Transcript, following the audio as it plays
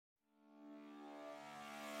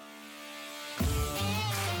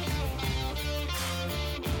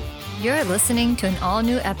You're listening to an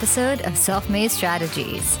all-new episode of Self-Made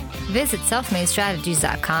Strategies. Visit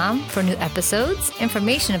selfmadestrategies.com for new episodes,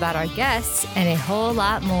 information about our guests, and a whole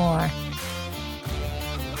lot more.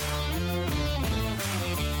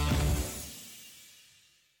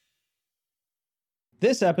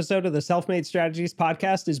 This episode of the Self-Made Strategies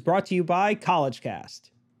podcast is brought to you by CollegeCast.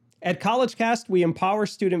 At CollegeCast, we empower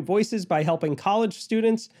student voices by helping college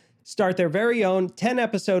students start their very own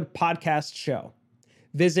 10-episode podcast show.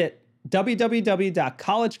 Visit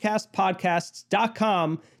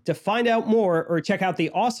www.collegecastpodcasts.com to find out more or check out the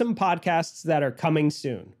awesome podcasts that are coming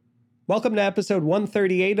soon. Welcome to episode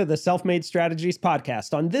 138 of the Self-Made Strategies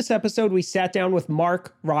podcast. On this episode, we sat down with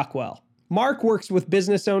Mark Rockwell. Mark works with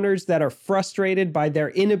business owners that are frustrated by their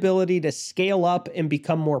inability to scale up and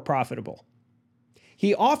become more profitable.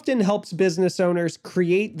 He often helps business owners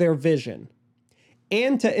create their vision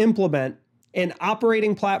and to implement an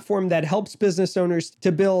operating platform that helps business owners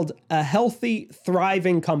to build a healthy,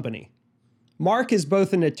 thriving company. Mark is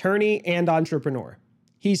both an attorney and entrepreneur.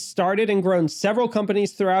 He's started and grown several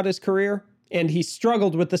companies throughout his career, and he's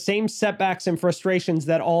struggled with the same setbacks and frustrations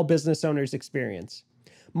that all business owners experience.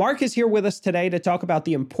 Mark is here with us today to talk about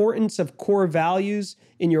the importance of core values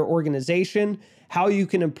in your organization, how you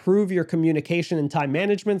can improve your communication and time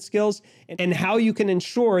management skills, and how you can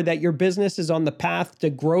ensure that your business is on the path to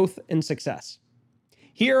growth and success.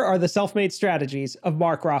 Here are the self-made strategies of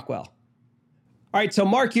Mark Rockwell. All right, so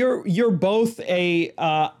Mark, you're both a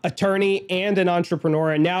attorney and an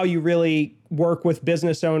entrepreneur, and now you really work with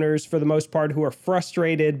business owners for the most part who are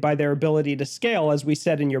frustrated by their ability to scale, as we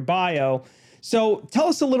said in your bio. So tell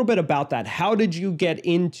us a little bit about that. How did you get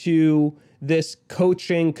into this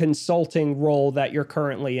coaching, consulting role that you're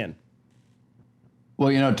currently in?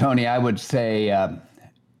 Well, Tony, I would say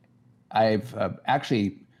I've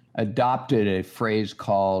actually adopted a phrase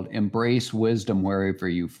called embrace wisdom wherever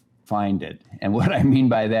you find it. And what I mean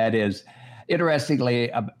by that is,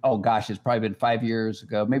 interestingly, it's probably been 5 years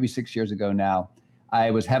ago, maybe 6 years ago now, I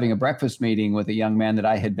was having a breakfast meeting with a young man that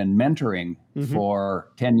I had been mentoring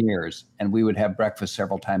for 10 years, and we would have breakfast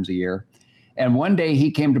several times a year. And one day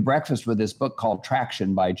he came to breakfast with this book called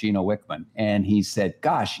Traction by Gino Wickman. And he said,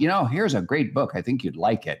 gosh, here's a great book. I think you'd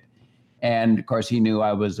like it. And of course, he knew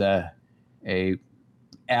I was a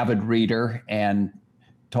avid reader and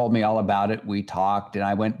told me all about it. We talked, and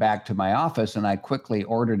I went back to my office and I quickly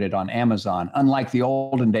ordered it on Amazon, unlike the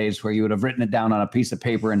olden days where you would have written it down on a piece of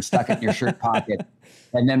paper and stuck it in your shirt pocket.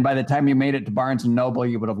 And then by the time you made it to Barnes & Noble,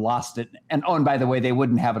 you would have lost it. And by the way, they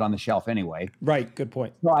wouldn't have it on the shelf anyway. Right, good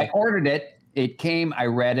point. So I ordered it. It came, I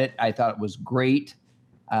read it. I thought it was great.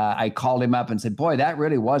 I called him up and said, boy, that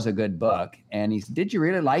really was a good book. And he said, did you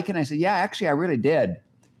really like it? And I said, yeah, actually, I really did.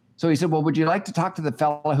 So he said, well, would you like to talk to the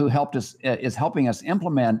fellow who is helping us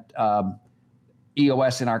implement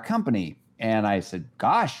EOS in our company? And I said,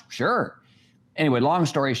 gosh, sure. Anyway, long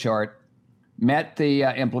story short, met the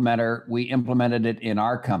implementer. We implemented it in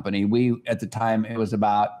our company. At the time, it was we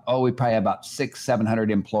probably had about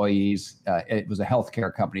 600-700 employees. It was a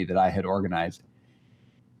healthcare company that I had organized.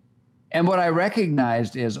 And what I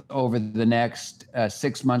recognized is over the next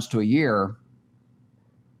 6 months to a year,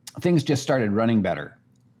 things just started running better.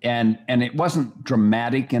 And it wasn't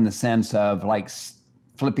dramatic in the sense of like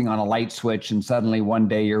flipping on a light switch and suddenly one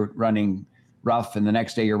day you're running rough and the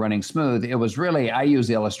next day you're running smooth. It was really, I use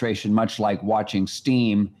the illustration much like watching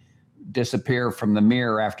steam disappear from the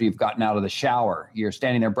mirror after you've gotten out of the shower. You're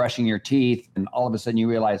standing there brushing your teeth and all of a sudden you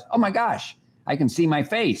realize, oh my gosh, I can see my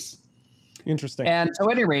face. Interesting. And so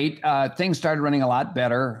at any rate, things started running a lot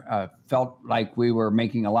better. Felt like we were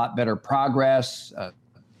making a lot better progress,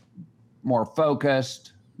 more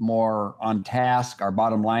focused, more on task. Our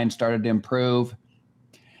bottom line started to improve.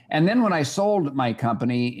 And then when I sold my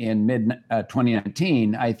company in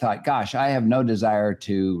mid-2019, I thought, gosh, I have no desire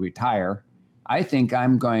to retire. I think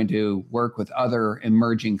I'm going to work with other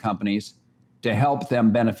emerging companies to help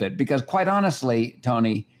them benefit. Because quite honestly,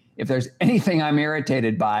 Tony, if there's anything I'm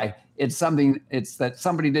irritated by, it's that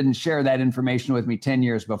somebody didn't share that information with me 10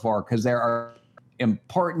 years before, because there are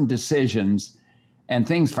important decisions and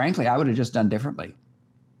things, frankly, I would have just done differently.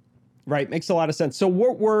 Right. Makes a lot of sense. So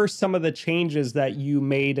what were some of the changes that you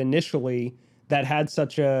made initially that had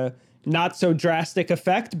such a not so drastic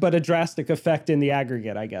effect, but a drastic effect in the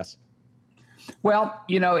aggregate, I guess? Well,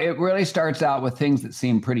 it really starts out with things that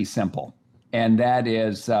seem pretty simple. And that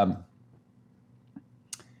is,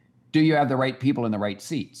 do you have the right people in the right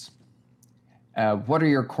seats? What are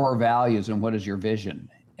your core values and what is your vision?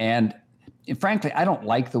 And frankly, I don't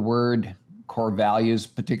like the word core values,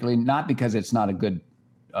 particularly not because it's not a good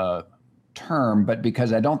term, but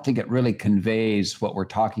because I don't think it really conveys what we're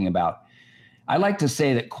talking about. I like to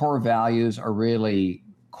say that core values are really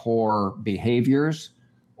core behaviors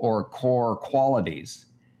or core qualities,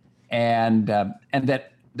 and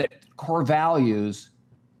that core values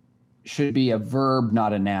should be a verb,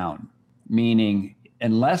 not a noun, meaning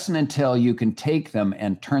unless and until you can take them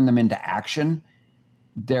and turn them into action,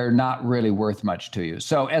 they're not really worth much to you.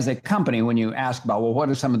 So as a company, when you ask about, well, what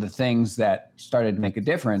are some of the things that started to make a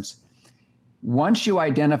difference? Once you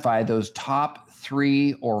identify those top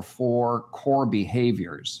 3 or 4 core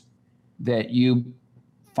behaviors that you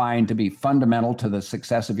find to be fundamental to the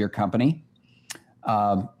success of your company,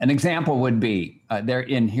 an example would be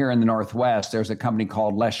here in the Northwest, there's a company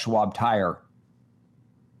called Les Schwab Tire,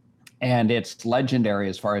 and it's legendary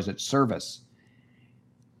as far as its service.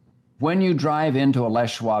 When you drive into a Les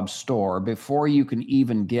Schwab store, before you can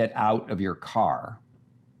even get out of your car,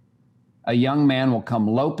 a young man will come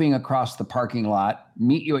loping across the parking lot,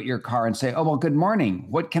 meet you at your car and say, "Oh, well, good morning.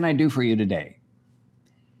 What can I do for you today?"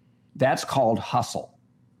 That's called hustle.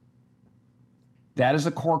 That is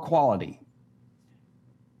a core quality.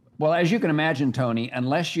 Well, as you can imagine, Tony,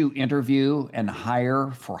 unless you interview and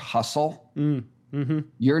hire for hustle,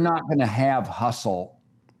 you're not going to have hustle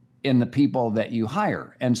in the people that you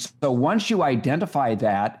hire. And so once you identify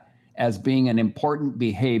that as being an important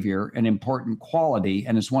behavior, an important quality,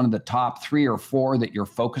 and it's one of the top 3 or 4 that you're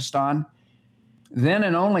focused on, then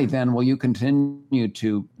and only then will you continue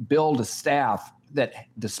to build a staff that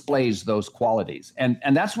displays those qualities. And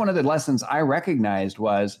that's one of the lessons I recognized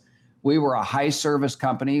was we were a high service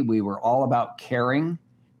company. We were all about caring.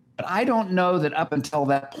 But I don't know that up until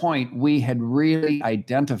that point, we had really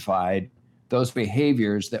identified those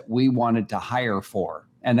behaviors that we wanted to hire for.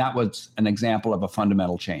 And that was an example of a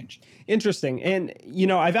fundamental change. Interesting. And,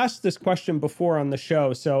 I've asked this question before on the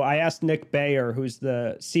show. So I asked Nick Bayer, who's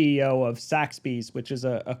the CEO of Saxby's, which is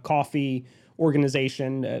a coffee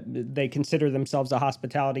organization. They consider themselves a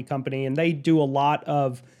hospitality company, and they do a lot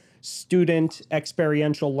of student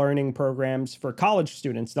experiential learning programs for college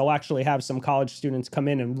students. They'll actually have some college students come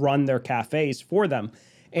in and run their cafes for them.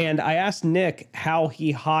 And I asked Nick how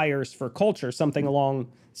he hires for culture, something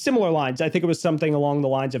along similar lines. I think it was something along the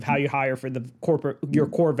lines of how you hire for your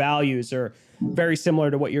core values, or very similar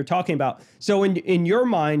to what you're talking about. So in your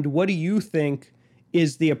mind, what do you think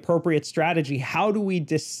is the appropriate strategy? How do we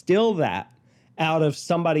distill that out of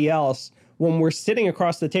somebody else when we're sitting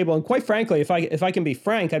across the table? And quite frankly, if I can be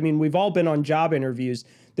frank, I mean, we've all been on job interviews.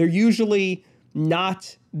 They're usually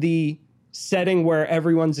not the setting where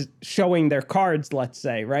everyone's showing their cards, let's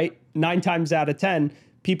say, right? 9 times out of 10,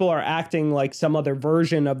 people are acting like some other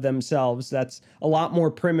version of themselves that's a lot more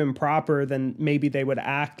prim and proper than maybe they would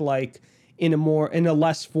act like in a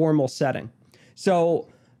less formal setting. So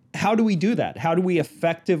how do we do that? How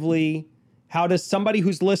does somebody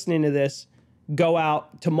who's listening to this go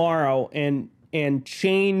out tomorrow and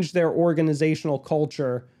change their organizational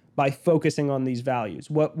culture by focusing on these values?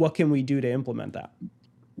 What can we do to implement that?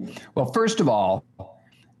 Well, first of all,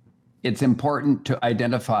 it's important to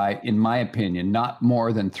identify, in my opinion, not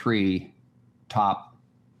more than 3 top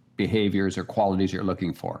behaviors or qualities you're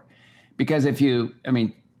looking for. Because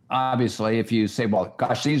obviously, if you say, well,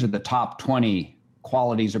 gosh, these are the top 20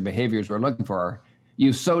 qualities or behaviors we're looking for,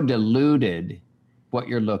 you've so diluted what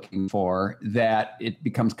you're looking for that it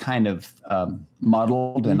becomes kind of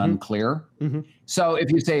muddled and unclear. So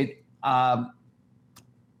if you say,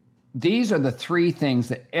 these are the 3 things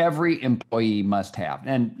that every employee must have.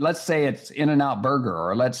 And let's say it's In-N-Out Burger,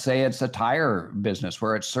 or let's say it's a tire business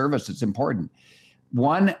where it's service, it's important.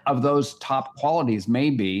 One of those top qualities may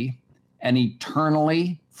be an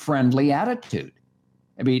eternally friendly attitude.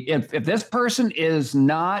 I mean, if this person is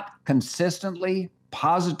not consistently,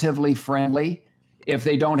 positively friendly, if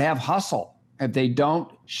they don't have hustle, if they don't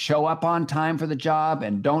show up on time for the job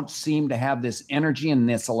and don't seem to have this energy and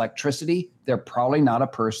this electricity, they're probably not a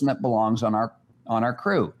person that belongs on our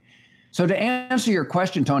crew. So to answer your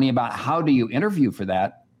question, Tony, about how do you interview for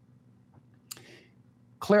that,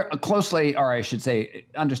 closely, or I should say,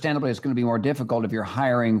 understandably, it's going to be more difficult if you're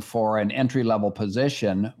hiring for an entry-level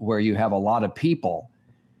position where you have a lot of people.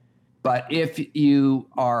 But if you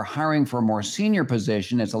are hiring for a more senior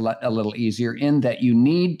position, it's a little easier in that you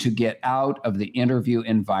need to get out of the interview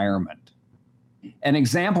environment. An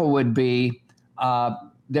example would be,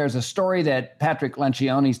 there's a story that Patrick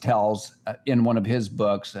Lencioni tells in one of his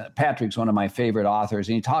books. Patrick's one of my favorite authors,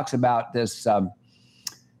 and he talks about this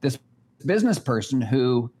business person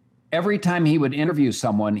who, every time he would interview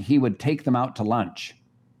someone, he would take them out to lunch.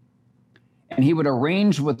 And he would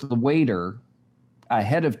arrange with the waiter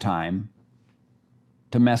ahead of time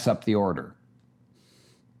to mess up the order.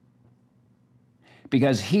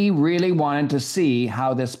 because he really wanted to see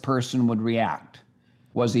how this person would react.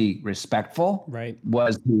 Was he respectful? Right.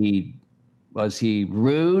 Was he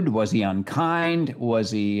rude? Was he unkind? Was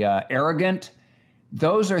he arrogant?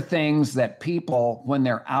 Those are things that people, when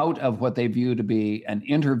they're out of what they view to be an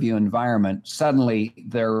interview environment, suddenly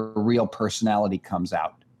their real personality comes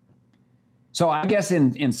out. So I guess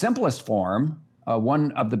in simplest form,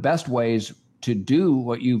 one of the best ways to do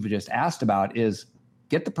what you've just asked about is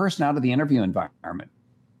get the person out of the interview environment.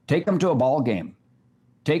 Take them to a ball game.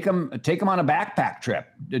 Take them on a backpack trip.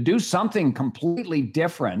 Do something completely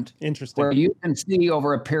different. Interesting. Where you can see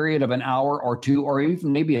over a period of an hour or two, or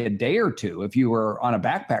even maybe a day or two, if you were on a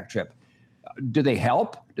backpack trip. Do they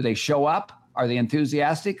help? Do they show up? Are they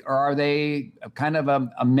enthusiastic? Or are they kind of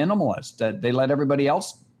a minimalist? They let everybody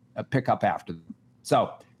else pick up after them.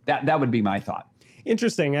 So that would be my thought.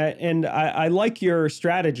 Interesting. And I like your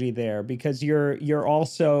strategy there, because you're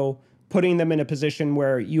also putting them in a position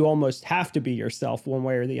where you almost have to be yourself one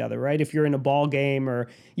way or the other, right? If you're in a ball game, or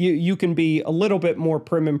you can be a little bit more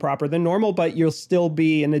prim and proper than normal, but you'll still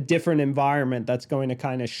be in a different environment that's going to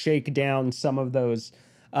kind of shake down some of those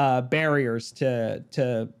barriers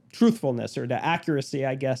to truthfulness or to accuracy,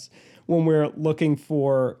 I guess, when we're looking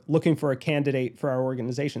for a candidate for our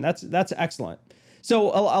organization. That's excellent. So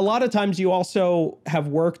a lot of times you also have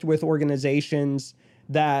worked with organizations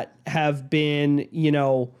that have been,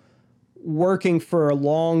 working for a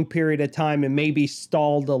long period of time and maybe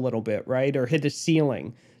stalled a little bit, right? Or hit a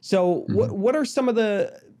ceiling. So what are some of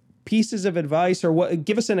the pieces of advice, or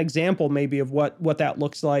give us an example maybe of what that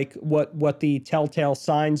looks like, what the telltale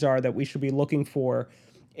signs are that we should be looking for?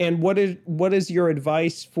 And what is your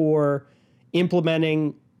advice for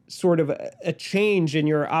implementing sort of a change in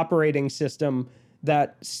your operating system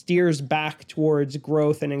that steers back towards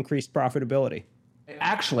growth and increased profitability?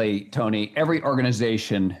 Actually, Tony, every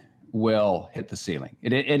organization will hit the ceiling.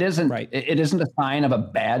 It isn't right. It isn't a sign of a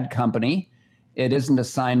bad company. It isn't a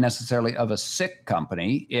sign necessarily of a sick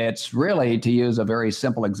company. It's really, to use a very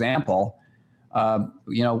simple example, when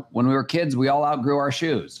we were kids, we all outgrew our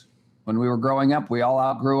shoes. When we were growing up, we all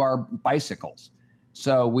outgrew our bicycles.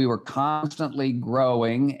 So we were constantly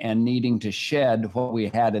growing and needing to shed what we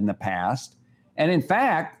had in the past. And in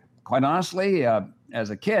fact, quite honestly,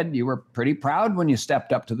 as a kid, you were pretty proud when you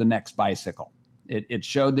stepped up to the next bicycle. It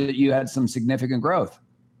showed that you had some significant growth.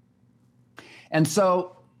 And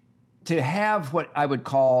so to have what I would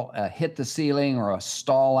call a hit the ceiling or a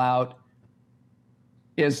stall out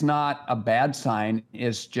is not a bad sign.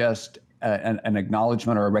 It's just an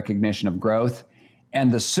acknowledgement or a recognition of growth.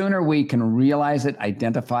 And the sooner we can realize it,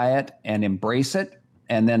 identify it, and embrace it,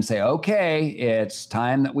 and then say, okay, it's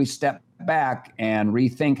time that we step back and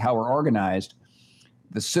rethink how we're organized,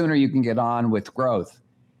 the sooner you can get on with growth.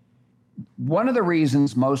 One of the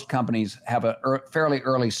reasons most companies have a fairly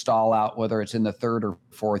early stall out, whether it's in the third or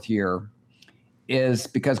fourth year, is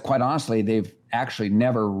because, quite honestly, they've actually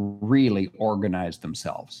never really organized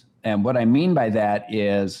themselves. And what I mean by that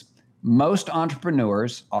is most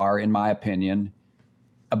entrepreneurs are, in my opinion,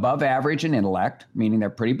 above average in intellect, meaning they're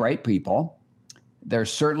pretty bright people. They're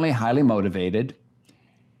certainly highly motivated,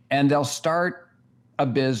 and they'll start a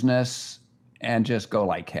business and just go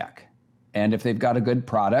like heck. And if they've got a good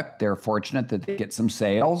product, they're fortunate that they get some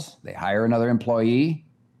sales. They hire another employee,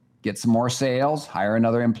 get some more sales, hire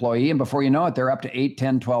another employee. And before you know it, they're up to 8,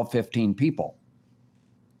 10, 12, 15 people.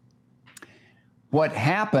 What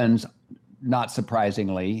happens, not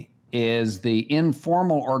surprisingly, is the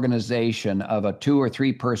informal organization of a 2 or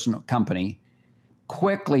 3 person company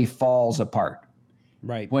quickly falls apart.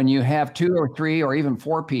 Right. When you have 2 or 3 or even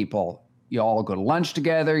 4 people, you all go to lunch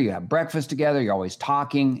together, you have breakfast together, you're always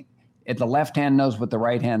talking. If the left hand knows what the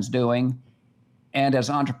right hand's doing. And as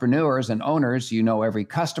entrepreneurs and owners, you know every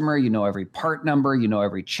customer, you know every part number, you know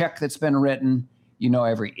every check that's been written, you know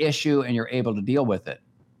every issue, and you're able to deal with it.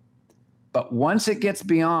 But once it gets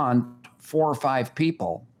beyond 4 or 5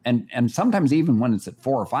 people, and sometimes even when it's at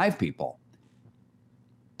 4 or 5 people,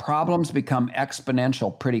 problems become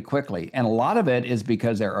exponential pretty quickly. And a lot of it is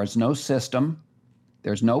because there is no system,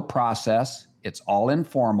 there's no process, it's all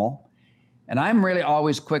informal. And I'm really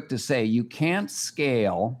always quick to say you can't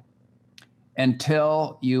scale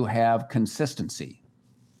until you have consistency.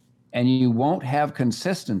 And you won't have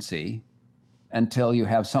consistency until you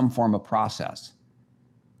have some form of process.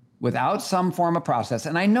 Without some form of process,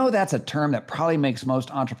 and I know that's a term that probably makes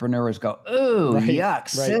most entrepreneurs go, ooh, yuck,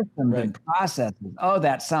 systems and processes. Oh,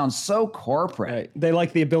 that sounds so corporate. Right. They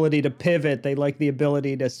like the ability to pivot. They like the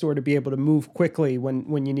ability to sort of be able to move quickly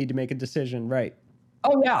when you need to make a decision. Right.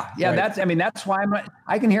 Oh yeah. Right. That's why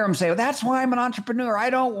I can hear them say, well, that's why I'm an entrepreneur. I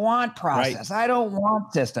don't want process. Right. I don't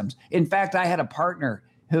want systems. In fact, I had a partner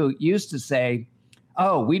who used to say,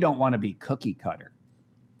 oh, we don't want to be cookie cutter.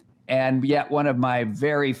 And yet one of my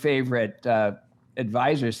very favorite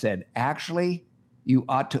advisors said, actually, you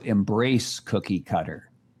ought to embrace cookie cutter.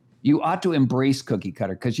 You ought to embrace cookie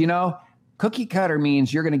cutter because, cookie cutter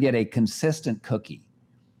means you're going to get a consistent cookie.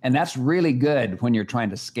 And that's really good when you're trying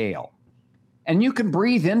to scale. And you can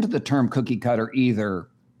breathe into the term cookie cutter either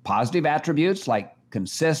positive attributes like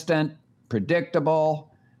consistent,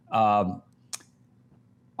 predictable,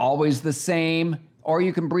 always the same, or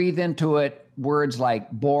you can breathe into it words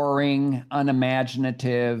like boring,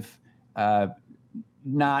 unimaginative,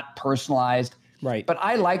 not personalized. Right. But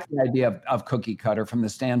I like the idea of cookie cutter from the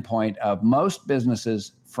standpoint of most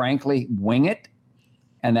businesses, frankly, wing it.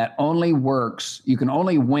 And that only works, you can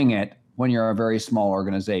only wing it when you're a very small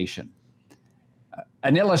organization.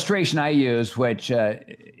 An illustration I use, which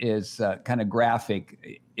is kind of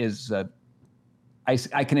graphic, is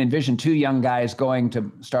I can envision two young guys going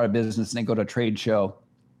to start a business and they go to a trade show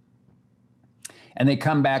and they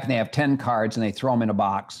come back and they have 10 cards and they throw them in a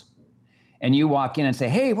box. And you walk in and say,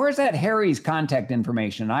 hey, where's that Harry's contact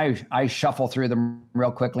information? I shuffle through them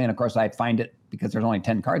real quickly. And of course I find it because there's only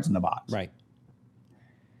 10 cards in the box. Right.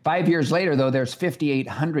 5 years later, though, there's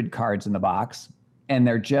 5,800 cards in the box and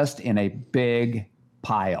they're just in a big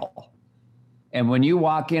pile. And when you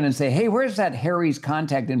walk in and say, hey, where's that Harry's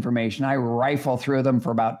contact information? I rifle through them for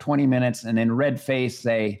about 20 minutes and in red face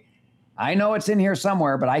say, I know it's in here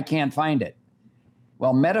somewhere, but I can't find it.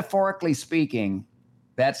 Well, metaphorically speaking,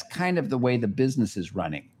 that's kind of the way the business is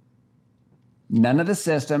running. None of the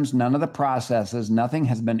systems, none of the processes, nothing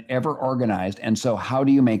has been ever organized. And so how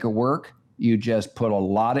do you make it work? You just put a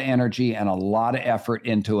lot of energy and a lot of effort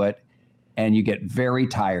into it, and you get very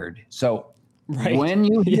tired. So when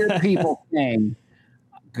you hear people saying,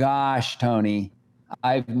 gosh, Tony,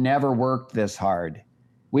 I've never worked this hard.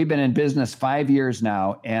 We've been in business 5 years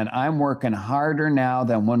now, and I'm working harder now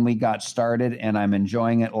than when we got started, and I'm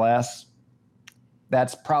enjoying it less.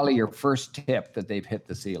 That's probably your first tip that they've hit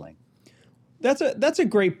the ceiling. That's a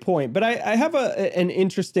great point. But I have an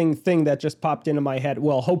interesting thing that just popped into my head.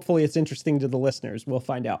 Well, hopefully it's interesting to the listeners. We'll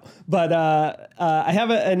find out. But I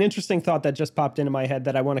have an interesting thought that just popped into my head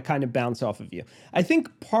that I want to kind of bounce off of you. I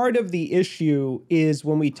think part of the issue is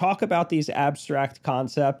when we talk about these abstract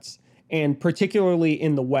concepts, and particularly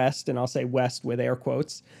in the West, and I'll say West with air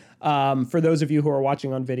quotes. For those of you who are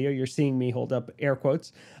watching on video, you're seeing me hold up air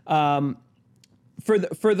quotes.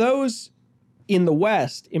 For those in the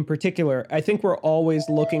West in particular, I think we're always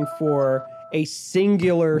looking for a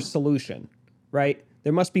singular solution, right?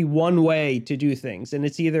 There must be one way to do things. And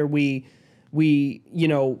it's either we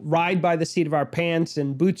ride by the seat of our pants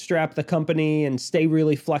and bootstrap the company and stay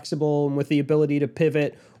really flexible and with the ability to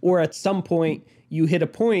pivot, or at some point you hit a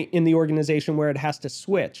point in the organization where it has to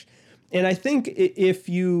switch. And I think if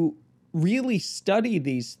you really study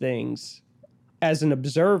these things as an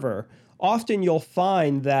observer, often you'll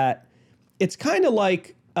find that it's kind of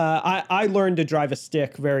like I learned to drive a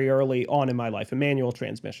stick very early on in my life, a manual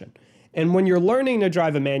transmission. And when you're learning to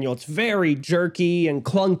drive a manual, it's very jerky and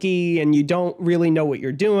clunky, and you don't really know what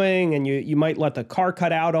you're doing, and you might let the car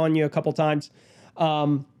cut out on you a couple times.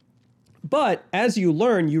 But as you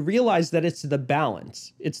learn, you realize that it's the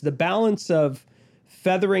balance. It's the balance of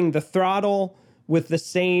feathering the throttle with the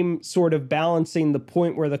same sort of balancing the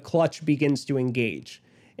point where the clutch begins to engage.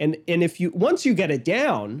 And if once you get it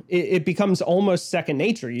down, it becomes almost second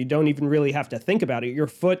nature. You don't even really have to think about it. Your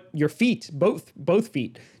feet, both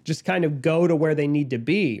feet, just kind of go to where they need to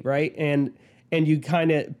be, right? And you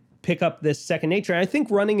kind of pick up this second nature. And I think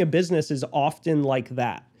running a business is often like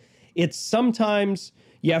that. It's sometimes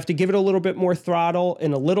you have to give it a little bit more throttle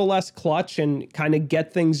and a little less clutch and kind of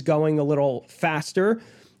get things going a little faster.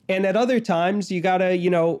 And at other times, you got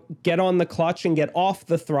to, get on the clutch and get off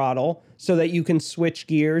the throttle so that you can switch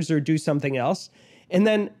gears or do something else. And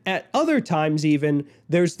then at other times even,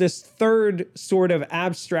 there's this third sort of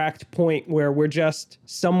abstract point where we're just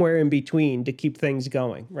somewhere in between to keep things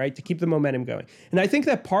going, right? To keep the momentum going. And I think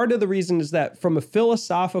that part of the reason is that from a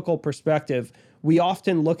philosophical perspective, we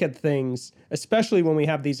often look at things, especially when we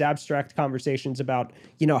have these abstract conversations about,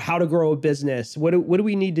 how to grow a business. What do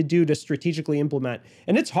we need to do to strategically implement?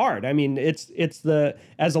 And it's hard. I mean, it's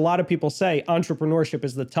as a lot of people say, entrepreneurship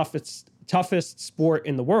is the toughest sport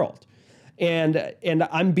in the world. And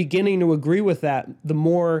I'm beginning to agree with that. The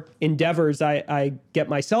more endeavors I get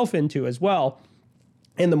myself into as well,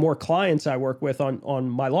 and the more clients I work with on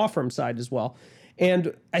my law firm side as well.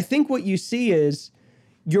 And I think what you see is,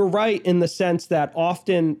 you're right in the sense that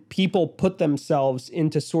often people put themselves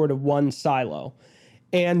into sort of one silo.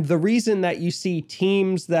 And the reason that you see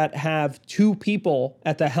teams that have two people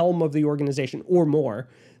at the helm of the organization or more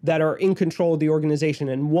that are in control of the organization,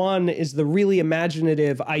 and one is the really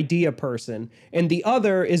imaginative idea person, and the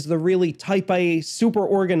other is the really type A, super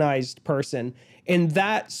organized person. And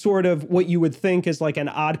that sort of what you would think is like an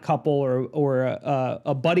Odd Couple or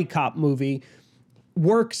a buddy cop movie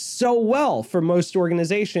works so well for most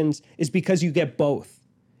organizations is because you get both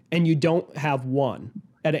and you don't have one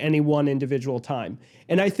at any one individual time.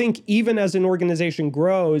 And I think even as an organization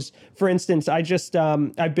grows, for instance,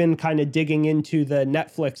 I've been kind of digging into the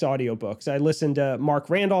Netflix audiobooks. I listened to Mark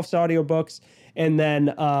Randolph's audiobooks, and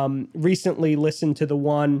then recently listened to the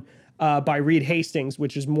one by Reed Hastings,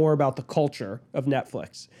 which is more about the culture of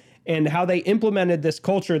Netflix and how they implemented this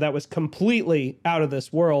culture that was completely out of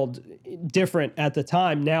this world, different at the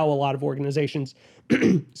time. Now, a lot of organizations,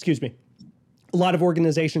 excuse me, a lot of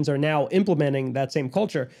organizations are now implementing that same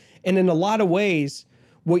culture. And in a lot of ways,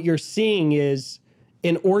 what you're seeing is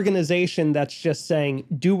an organization that's just saying,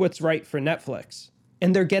 do what's right for Netflix.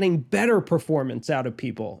 And they're getting better performance out of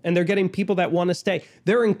people. And they're getting people that want to stay.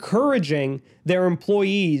 They're encouraging their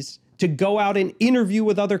employees to go out and interview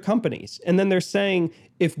with other companies. And then they're saying,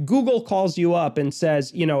 if Google calls you up and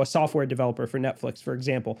says, a software developer for Netflix, for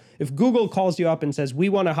example, if Google calls you up and says, we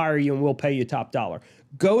want to hire you and we'll pay you top dollar,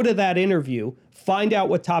 go to that interview, find out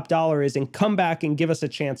what top dollar is, and come back and give us a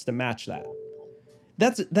chance to match that.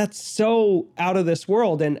 That's so out of this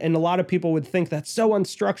world. And a lot of people would think that's so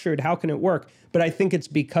unstructured. How can it work? But I think it's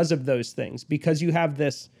because of those things, because you have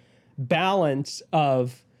this balance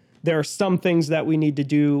of, there are some things that we need to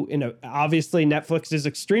do. Obviously, Netflix is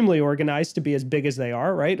extremely organized to be as big as they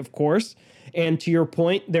are, right? Of course. And to your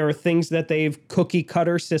point, there are things that they've cookie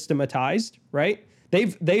cutter systematized, right?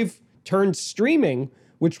 They've turned streaming,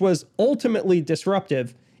 which was ultimately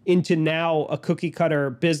disruptive, into now a cookie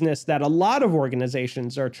cutter business that a lot of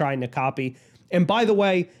organizations are trying to copy. And by the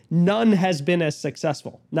way, none has been as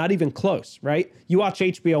successful, not even close, right? You watch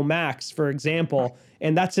HBO Max, for example,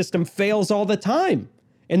 and that system fails all the time.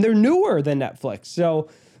 And they're newer than Netflix. So,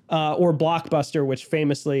 or Blockbuster, which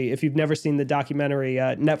famously, if you've never seen the documentary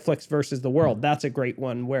Netflix versus the World, that's a great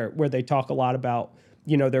one where they talk a lot about,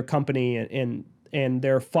 their company and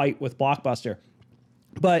their fight with Blockbuster.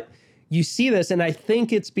 But you see this, and I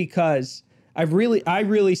think it's because I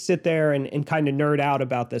really sit there and kind of nerd out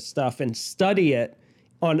about this stuff and study it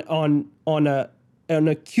on an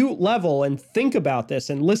acute level and think about this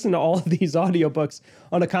and listen to all of these audiobooks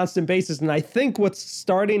on a constant basis. And I think what's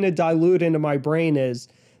starting to dilute into my brain is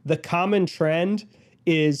the common trend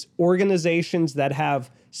is organizations that have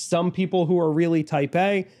some people who are really type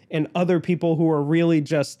A and other people who are really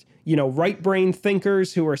just, right brain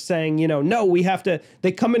thinkers who are saying, no,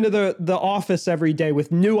 they come into the office every day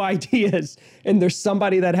with new ideas and there's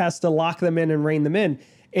somebody that has to lock them in and rein them in.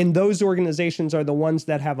 And those organizations are the ones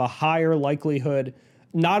that have a higher likelihood,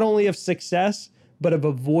 not only of success, but of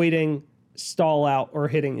avoiding stall out or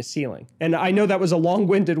hitting a ceiling. And I know that was a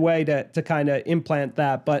long-winded way to kind of implant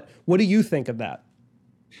that, but what do you think of that?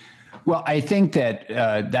 Well, I think that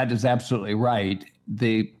that is absolutely right.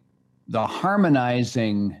 The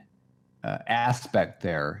harmonizing aspect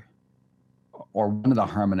there, or one of the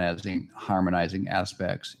harmonizing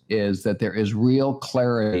aspects, is that there is real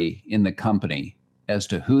clarity in the company as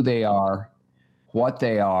to who they are, what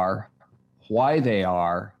they are, why they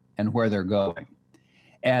are, and where they're going.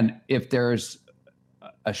 And if there's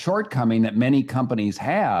a shortcoming that many companies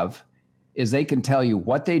have, is they can tell you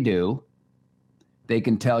what they do, they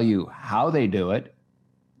can tell you how they do it,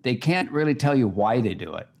 they can't really tell you why they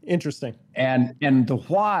do it. Interesting. And the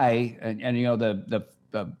why, and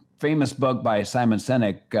the famous book by Simon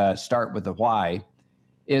Sinek, Start with the Why,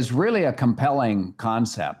 is really a compelling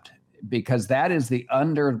concept, because that's the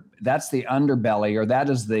underbelly, or that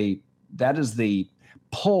is the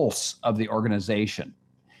pulse of the organization.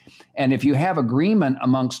 And if you have agreement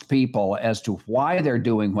amongst people as to why they're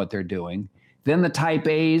doing what they're doing, then the type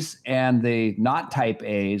A's and the not type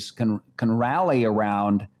A's can rally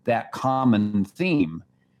around that common theme.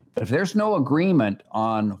 But if there's no agreement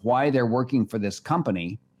on why they're working for this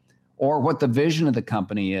company or what the vision of the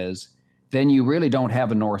company is, then you really don't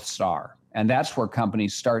have a North Star. And that's where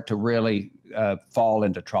companies start to really fall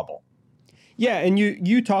into trouble. Yeah, and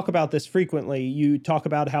you talk about this frequently. You talk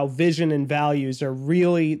about how vision and values are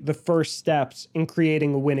really the first steps in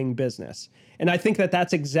creating a winning business. And I think that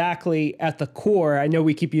that's exactly at the core. I know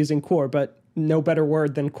we keep using core, but no better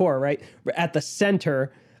word than core, right? At the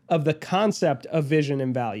center of the concept of vision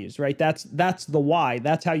and values, right? That's the why.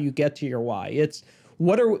 That's how you get to your why. It's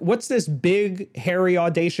what's this big, hairy,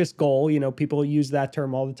 audacious goal? You know, people use that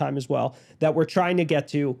term all the time as well, that we're trying to get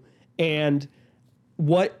to, and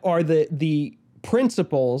what are the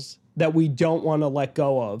principles that we don't want to let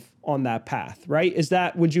go of on that path, right?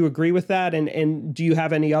 Would you agree with that? And do you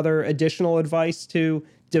have any other additional advice to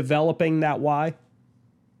developing that why?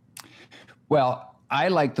 Well, I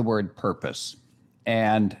like the word purpose.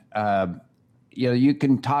 And, you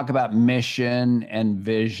can talk about mission and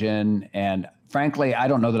vision. And frankly, I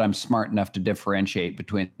don't know that I'm smart enough to differentiate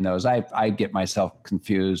between those. I get myself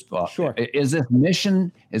confused. Well, sure. Is this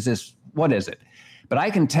mission? What is it? But I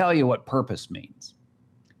can tell you what purpose means.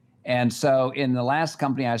 And so in the last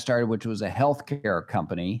company I started, which was a healthcare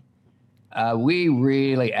company, we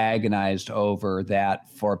really agonized over that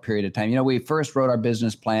for a period of time. We first wrote our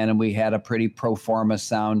business plan and we had a pretty pro forma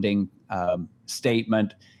sounding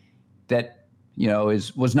statement that,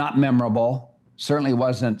 was not memorable, certainly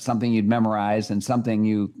wasn't something you'd memorize and something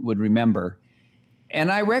you would remember.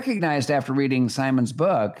 And I recognized after reading Simon's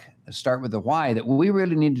book, Start with the Why, that we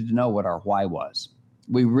really needed to know what our why was.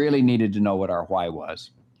 We really needed to know what our why was.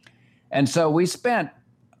 And so we spent,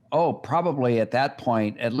 probably at that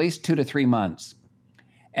point, at least 2 to 3 months,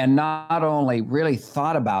 and not only really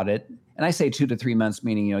thought about it, and I say 2 to 3 months,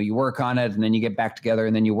 meaning, you work on it and then you get back together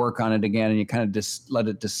and then you work on it again and you kind of just let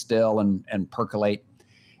it distill and percolate.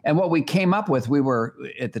 And what we came up with,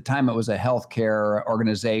 at the time, it was a healthcare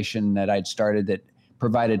organization that I'd started that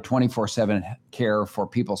provided 24/7 care for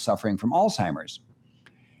people suffering from Alzheimer's.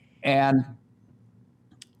 And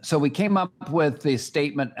so we came up with the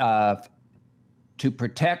statement of to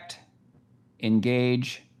protect,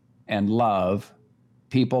 engage, and love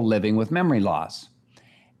people living with memory loss.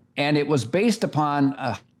 And it was based upon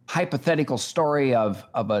a hypothetical story of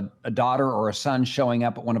a daughter or a son showing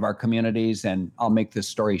up at one of our communities. And I'll make this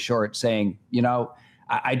story short, saying,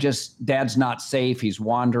 Dad's not safe. He's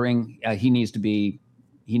wandering. He needs to be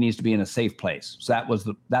in a safe place. So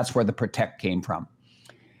that's where the protect came from.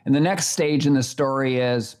 And the next stage in the story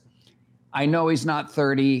is, I know he's not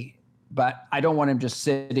 30, but I don't want him just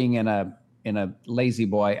sitting in a lazy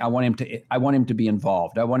boy. I want him to be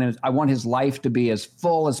involved. I want his life to be as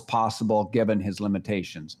full as possible given his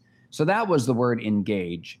limitations. So that was the word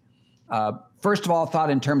engage. First of all, thought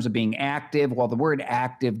in terms of being active. Well, the word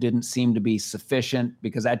active didn't seem to be sufficient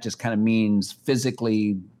because that just kind of means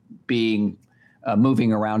physically being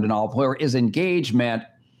moving around and all. Whereas engage meant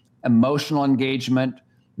emotional engagement,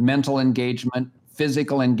 mental engagement,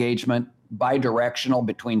 physical engagement, bidirectional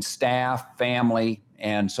between staff, family,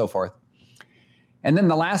 and so forth. And then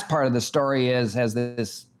the last part of the story is, as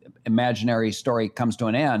this imaginary story comes to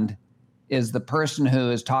an end, is the person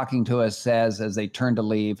who is talking to us says, as they turn to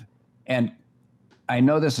leave, and I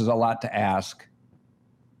know this is a lot to ask,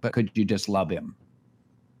 but could you just love him?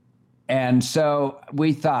 And so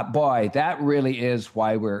we thought, boy, that really is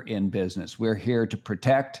why we're in business. We're here to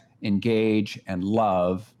protect, engage, and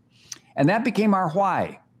love. And that became our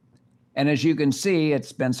why. And as you can see,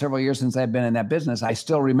 it's been several years since I've been in that business. I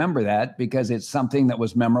still remember that because it's something that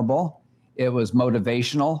was memorable. It was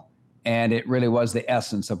motivational, and it really was the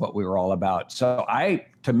essence of what we were all about. So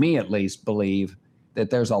to me at least, believe that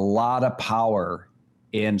there's a lot of power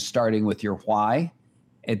in starting with your why.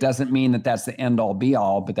 It doesn't mean that that's the end all be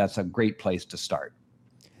all, but that's a great place to start.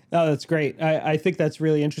 Oh, that's great. I think that's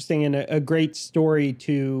really interesting and a great story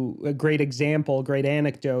a great example, a great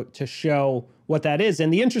anecdote to show what that is.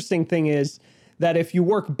 And the interesting thing is that if you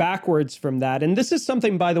work backwards from that, and this is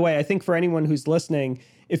something, by the way, I think for anyone who's listening,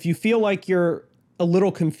 if you feel like you're a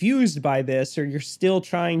little confused by this, or you're still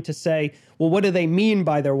trying to say, well, what do they mean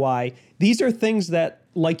by their why? These are things that,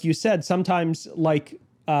 like you said, sometimes like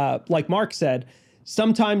Mark said,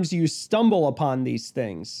 sometimes you stumble upon these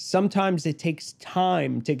things. Sometimes it takes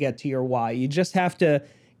time to get to your why. You just have to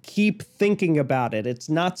keep thinking about it. It's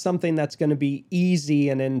not something that's going to be easy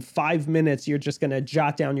and in 5 minutes you're just going to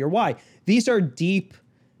jot down your why. These are deep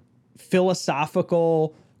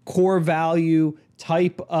philosophical, core value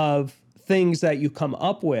type of things that you come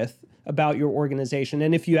up with about your organization.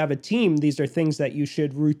 And if you have a team, these are things that you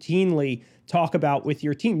should routinely talk about with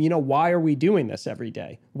your team. Why are we doing this every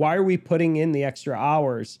day? Why are we putting in the extra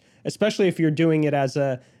hours, especially if you're doing it as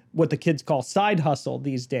what the kids call side hustle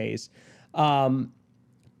these days?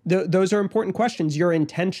 Those are important questions. Your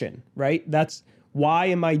intention, right? That's why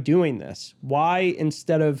am I doing this? Why,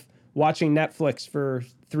 instead of watching Netflix for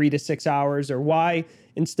 3 to 6 hours, or why,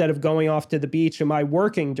 instead of going off to the beach, am I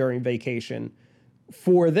working during vacation?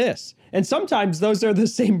 for this. And sometimes those are the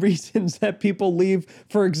same reasons that people leave,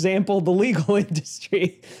 for example, the legal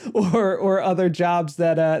industry or other jobs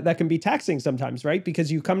that can be taxing sometimes, right?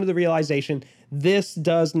 Because you come to the realization, this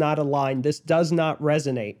does not align, this does not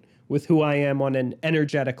resonate with who I am on an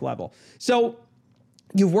energetic level. So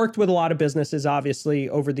you've worked with a lot of businesses, obviously,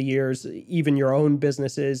 over the years, even your own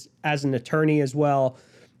businesses as an attorney as well.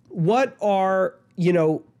 What's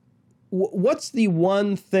the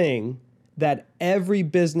one thing that every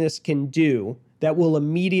business can do that will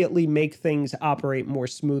immediately make things operate more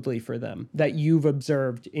smoothly for them that you've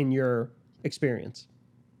observed in your experience?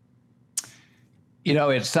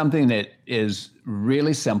 It's something that is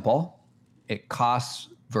really simple. It costs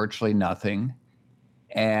virtually nothing.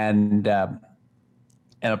 And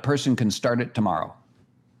a person can start it tomorrow.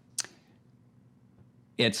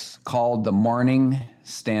 It's called the morning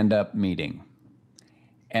stand-up meeting.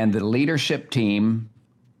 And the leadership team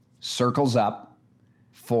circles up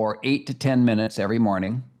for 8 to 10 minutes every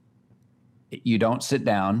morning. You don't sit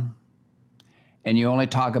down, and you only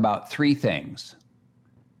talk about 3 things: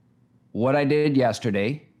 what I did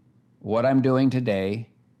yesterday, what I'm doing today,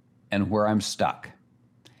 and where I'm stuck.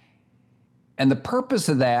 And the purpose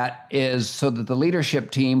of that is so that the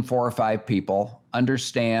leadership team, 4 or 5 people,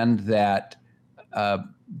 understand that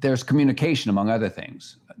there's communication, among other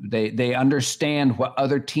things. They understand what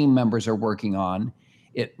other team members are working on.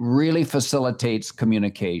 It really facilitates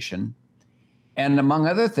communication. And among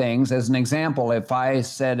other things, as an example, if I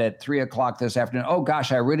said at 3:00 this afternoon, oh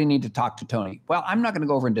gosh, I really need to talk to Tony. Well, I'm not going to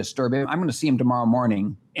go over and disturb him. I'm going to see him tomorrow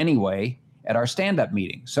morning anyway at our stand-up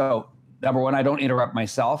meeting. So number one, I don't interrupt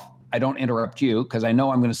myself. I don't interrupt you because I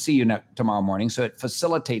know I'm going to see you tomorrow morning. So it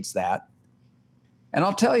facilitates that. And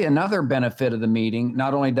I'll tell you another benefit of the meeting.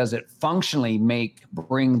 Not only does it functionally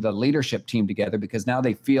bring the leadership team together, because now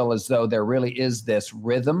they feel as though there really is this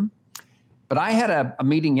rhythm. But I had a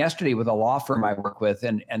meeting yesterday with a law firm I work with,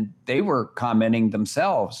 and they were commenting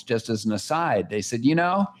themselves, just as an aside. They said,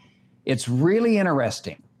 it's really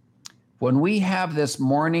interesting. When we have this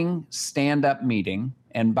morning stand-up meeting,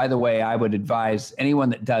 and by the way, I would advise anyone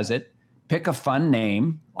that does it, pick a fun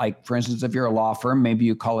name. Like, for instance, if you're a law firm, maybe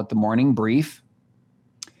you call it the morning brief.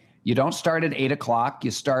 You don't start at 8:00.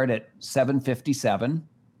 You start at 7:57,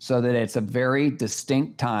 so that it's a very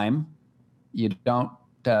distinct time. You don't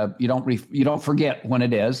forget when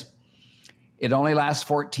it is. It only lasts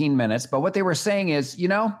 14 minutes. But what they were saying is,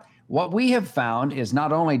 what we have found is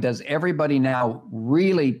not only does everybody now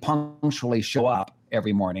really punctually show up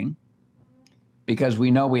every morning, because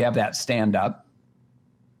we know we have that stand up,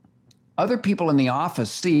 other people in the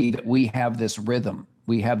office see that we have this rhythm,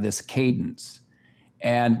 we have this cadence.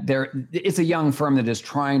 And it's a young firm that is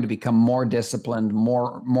trying to become more disciplined,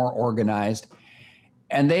 more organized.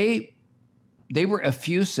 And they were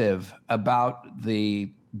effusive about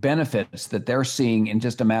the benefits that they're seeing in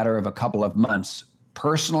just a matter of a couple of months,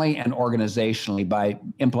 personally and organizationally, by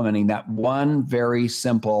implementing that one very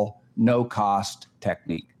simple, no-cost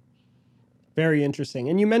technique. Very interesting.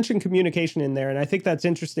 And you mentioned communication in there, and I think that's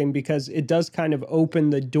interesting because it does kind of open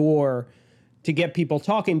the door to get people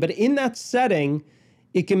talking. But in that setting,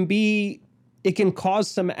 it can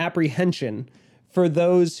cause some apprehension for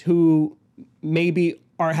those who maybe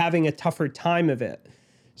are having a tougher time of it.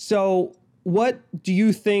 So what do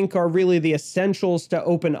you think are really the essentials to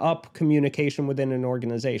open up communication within an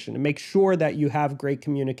organization and make sure that you have great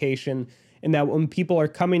communication, and that when people are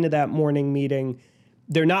coming to that morning meeting,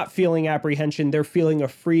 they're not feeling apprehension, they're feeling a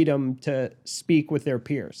freedom to speak with their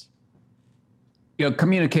peers?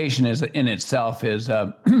 Communication in itself is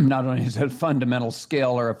not only is a fundamental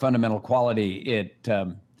skill or a fundamental quality,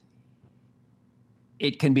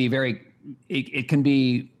 it can be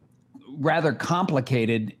rather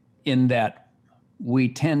complicated in that we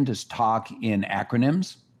tend to talk in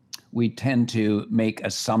acronyms. We tend to make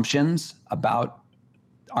assumptions about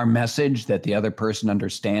our message that the other person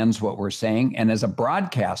understands what we're saying. And as a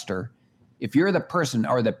broadcaster, if you're the person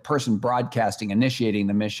broadcasting, initiating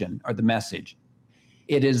the mission or the message,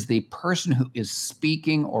 it is the person who is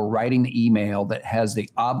speaking or writing the email that has the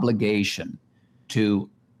obligation to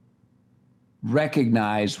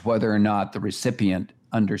recognize whether or not the recipient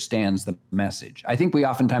understands the message. I think we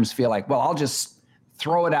oftentimes feel like, well, I'll just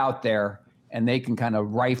throw it out there and they can kind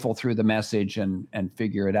of rifle through the message and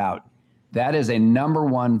figure it out. That is a number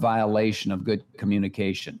one violation of good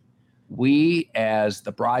communication. We, as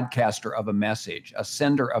the broadcaster of a message, a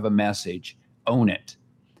sender of a message, own it.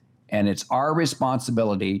 And it's our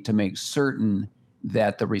responsibility to make certain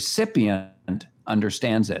that the recipient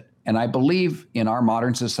understands it. And I believe in our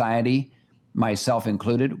modern society, myself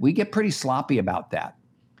included, we get pretty sloppy about that.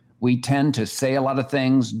 We tend to say a lot of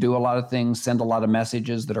things, do a lot of things, send a lot of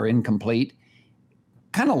messages that are incomplete,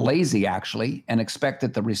 kind of lazy actually, and expect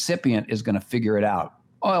that the recipient is going to figure it out.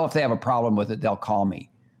 Well, if they have a problem with it, they'll call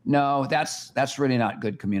me. No, that's really not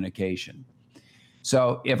good communication.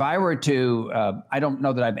 So if I were to, I don't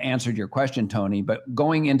know that I've answered your question, Tony, but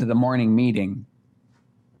going into the morning meeting,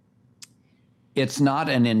 it's not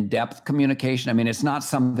an in-depth communication. I mean, it's not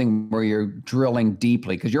something where you're drilling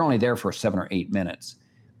deeply because you're only there for 7 or 8 minutes.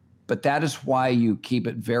 But that is why you keep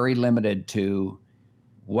it very limited to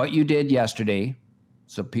what you did yesterday,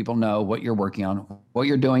 so people know what you're working on, what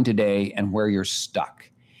you're doing today, and where you're stuck.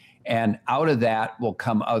 And out of that will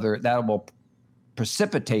come that will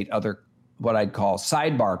precipitate other, what I'd call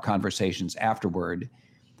sidebar conversations afterward.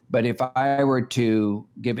 But if I were to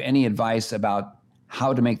give any advice about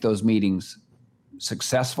how to make those meetings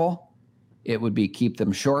successful, it would be keep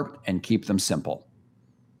them short and keep them simple.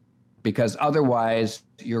 Because otherwise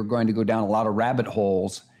you're going to go down a lot of rabbit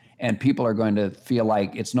holes and people are going to feel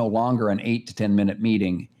like it's no longer an 8 to 10 minute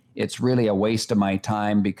meeting. It's really a waste of my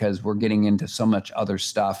time because we're getting into so much other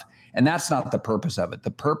stuff. And that's not the purpose of it.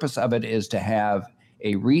 The purpose of it is to have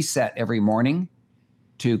a reset every morning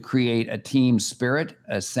to create a team spirit,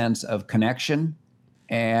 a sense of connection,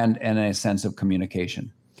 and a sense of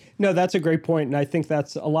communication. No, that's a great point. And I think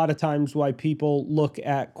that's a lot of times why people look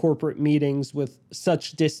at corporate meetings with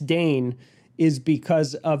such disdain is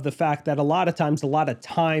because of the fact that a lot of times a lot of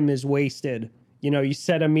time is wasted. You know, you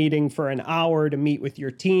set a meeting for an hour to meet with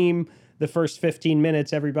your team. The first 15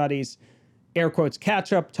 minutes, everybody's air quotes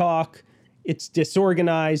catch-up talk. It's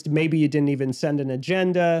disorganized. Maybe you didn't even send an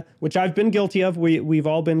agenda, which I've been guilty of. We've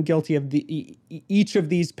all been guilty of each of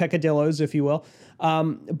these peccadillos, if you will.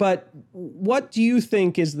 But what do you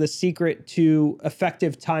think is the secret to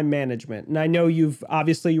effective time management? And I know you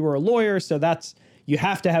were a lawyer, so you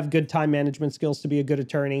have to have good time management skills to be a good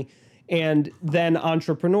attorney. And then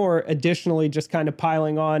entrepreneur, additionally, just kind of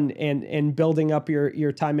piling on and building up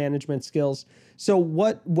your time management skills. So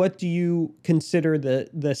what do you consider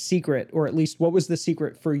the secret, or at least what was the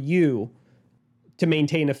secret for you to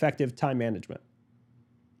maintain effective time management?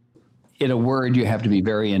 In a word, you have to be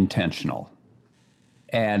very intentional.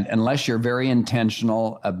 And unless you're very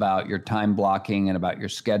intentional about your time blocking and about your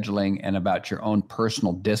scheduling and about your own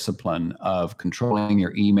personal discipline of controlling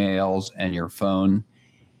your emails and your phone,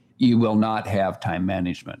 you will not have time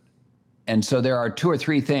management. And so there are 2 or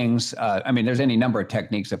 3 things. There's any number of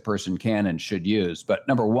techniques a person can and should use. But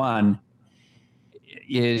number one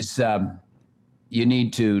is you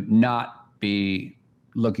need to not be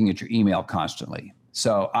looking at your email constantly.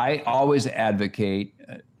 So I always advocate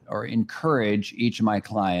or encourage each of my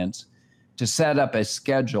clients to set up a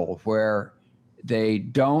schedule where they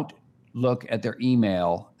don't look at their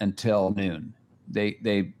email until noon.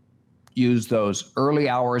 They use those early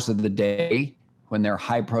hours of the day when they're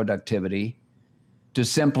high productivity to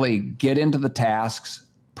simply get into the tasks,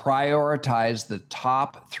 prioritize the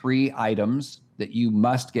top 3 items that you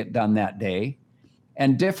must get done that day,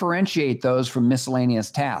 and differentiate those from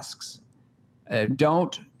miscellaneous tasks.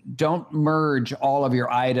 Don't merge all of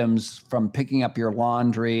your items from picking up your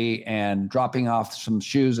laundry and dropping off some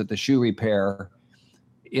shoes at the shoe repair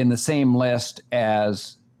in the same list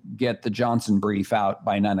as get the Johnson brief out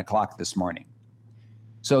by 9 o'clock this morning.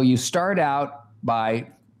 So you start out by,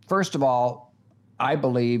 first of all, I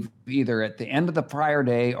believe either at the end of the prior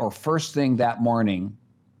day or first thing that morning,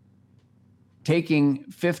 taking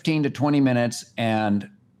 15 to 20 minutes and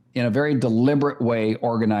in a very deliberate way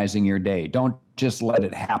organizing your day. Don't just let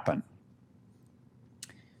it happen.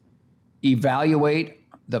 Evaluate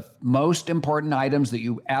the most important items that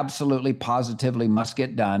you absolutely positively must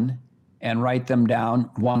get done and write them down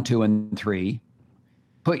 1, 2, and 3.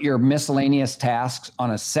 Put your miscellaneous tasks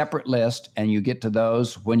on a separate list and you get to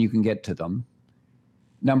those when you can get to them.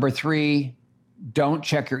 Number 3, don't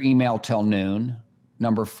check your email till noon.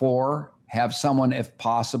 Number 4, have someone, if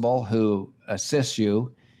possible, who assists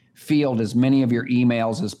you field as many of your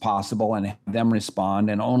emails as possible and have them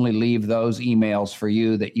respond, and only leave those emails for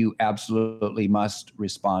you that you absolutely must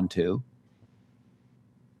respond to.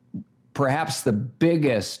 Perhaps the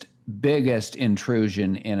biggest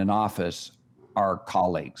intrusion in an office are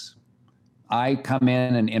colleagues. I come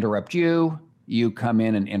in and interrupt you, you come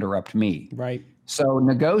in and interrupt me. Right. So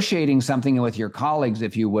negotiating something with your colleagues,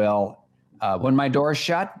 if you will, when my door's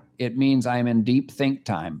shut, it means I'm in deep think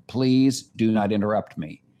time. Please do not interrupt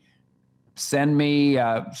me. Slip me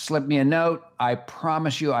a note. I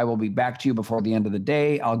promise you I will be back to you before the end of the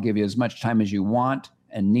day. I'll give you as much time as you want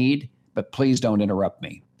and need, but please don't interrupt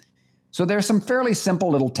me. So there's some fairly simple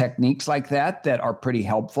little techniques like that are pretty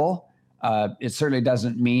helpful. It certainly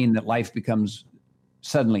doesn't mean that life becomes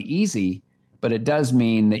suddenly easy, but it does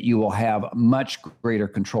mean that you will have much greater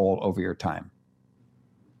control over your time.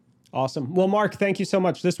 Awesome. Well, Mark, thank you so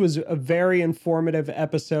much. This was a very informative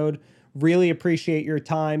episode. Really appreciate your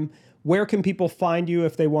time. Where can people find you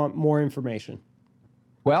if they want more information?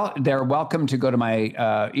 Well, they're welcome to go to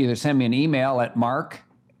my, either send me an email at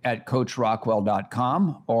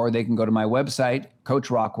mark@coachrockwell.com, or they can go to my website,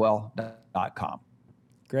 coachrockwell.com.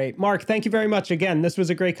 Great. Mark, thank you very much again. This was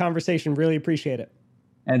a great conversation. Really appreciate it.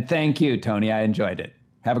 And thank you, Tony. I enjoyed it.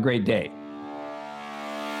 Have a great day.